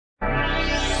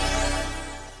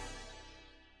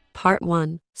Part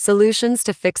 1. Solutions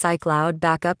to fix iCloud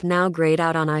backup now grayed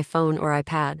out on iPhone or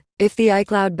iPad. If the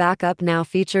iCloud backup now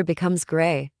feature becomes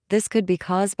gray, this could be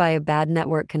caused by a bad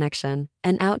network connection,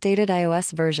 an outdated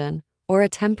iOS version, or a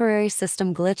temporary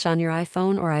system glitch on your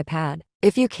iPhone or iPad.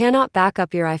 If you cannot back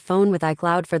up your iPhone with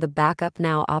iCloud for the backup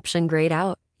now option grayed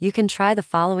out, you can try the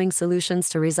following solutions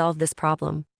to resolve this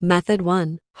problem. Method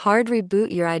 1. Hard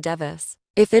reboot your iDevice.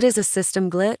 If it is a system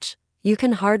glitch, you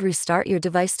can hard restart your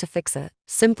device to fix it.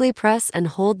 Simply press and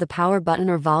hold the power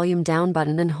button or volume down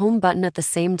button and home button at the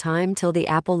same time till the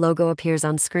Apple logo appears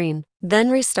on screen. Then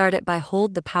restart it by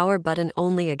hold the power button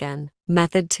only again.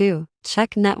 Method 2.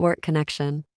 Check network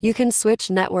connection. You can switch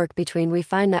network between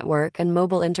Wi-Fi network and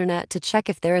mobile internet to check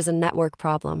if there is a network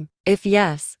problem. If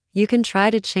yes, you can try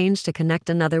to change to connect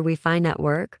another Wi-Fi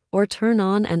network, or turn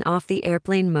on and off the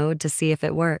airplane mode to see if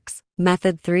it works.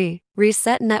 Method 3.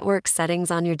 Reset network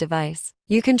settings on your device.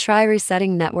 You can try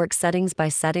resetting network settings by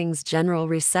Settings, General,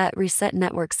 Reset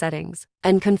network settings,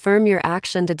 and confirm your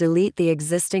action to delete the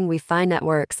existing Wi-Fi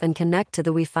networks and connect to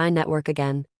the Wi-Fi network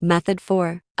again. Method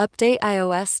 4. Update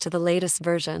iOS to the latest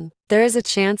version. There is a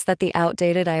chance that the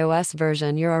outdated iOS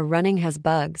version you are running has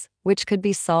bugs, which could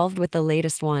be solved with the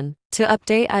latest one. To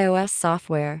update iOS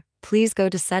software, please go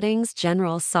to Settings,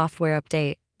 General, Software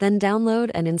Update. Then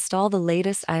download and install the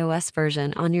latest iOS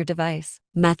version on your device.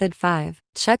 Method 5.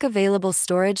 Check available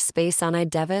storage space on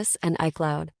iDevice and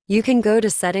iCloud. You can go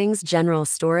to Settings, General,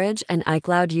 Storage, and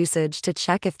iCloud Usage to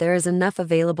check if there is enough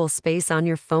available space on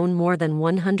your phone, more than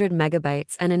 100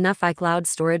 megabytes, and enough iCloud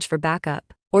storage for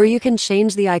backup. Or you can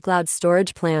change the iCloud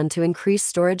storage plan to increase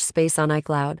storage space on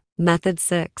iCloud. Method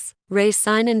 6.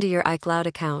 Sign into your iCloud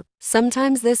account.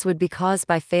 Sometimes this would be caused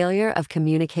by failure of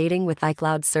communicating with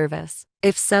iCloud service.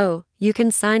 If so, you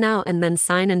can sign out and then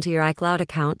sign into your iCloud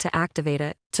account to activate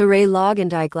it. To log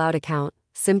into iCloud account,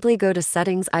 simply go to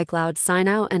Settings, iCloud, Sign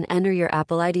Out, and enter your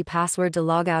Apple ID password to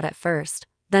log out at first.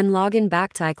 Then log in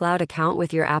back to iCloud account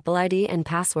with your Apple ID and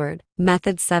password.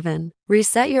 Method 7.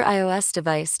 Reset your iOS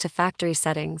device to factory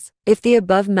settings. If the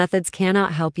above methods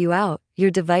cannot help you out,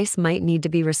 your device might need to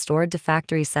be restored to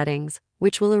factory settings,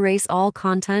 which will erase all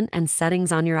content and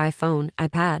settings on your iPhone,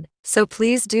 iPad. So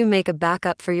please do make a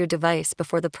backup for your device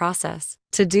before the process.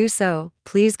 To do so,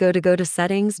 please go to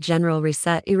Settings, General,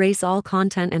 Reset, Erase all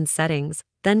content and settings.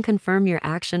 Then confirm your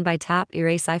action by tap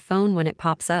Erase iPhone when it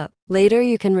pops up. Later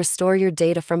you can restore your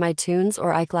data from iTunes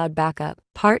or iCloud backup.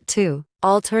 Part 2.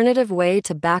 Alternative way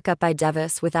to back up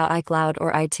iDevice without iCloud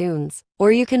or iTunes.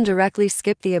 Or you can directly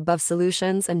skip the above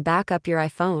solutions and back up your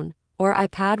iPhone or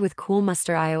iPad with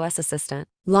Coolmuster iOS Assistant.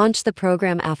 Launch the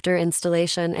program after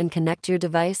installation and connect your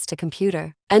device to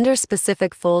computer. Enter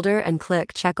specific folder and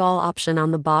click Check All option on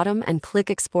the bottom and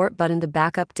click Export button to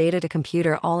backup data to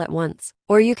computer all at once.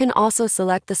 Or you can also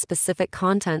select the specific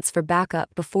contents for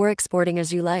backup before exporting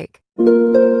as you like.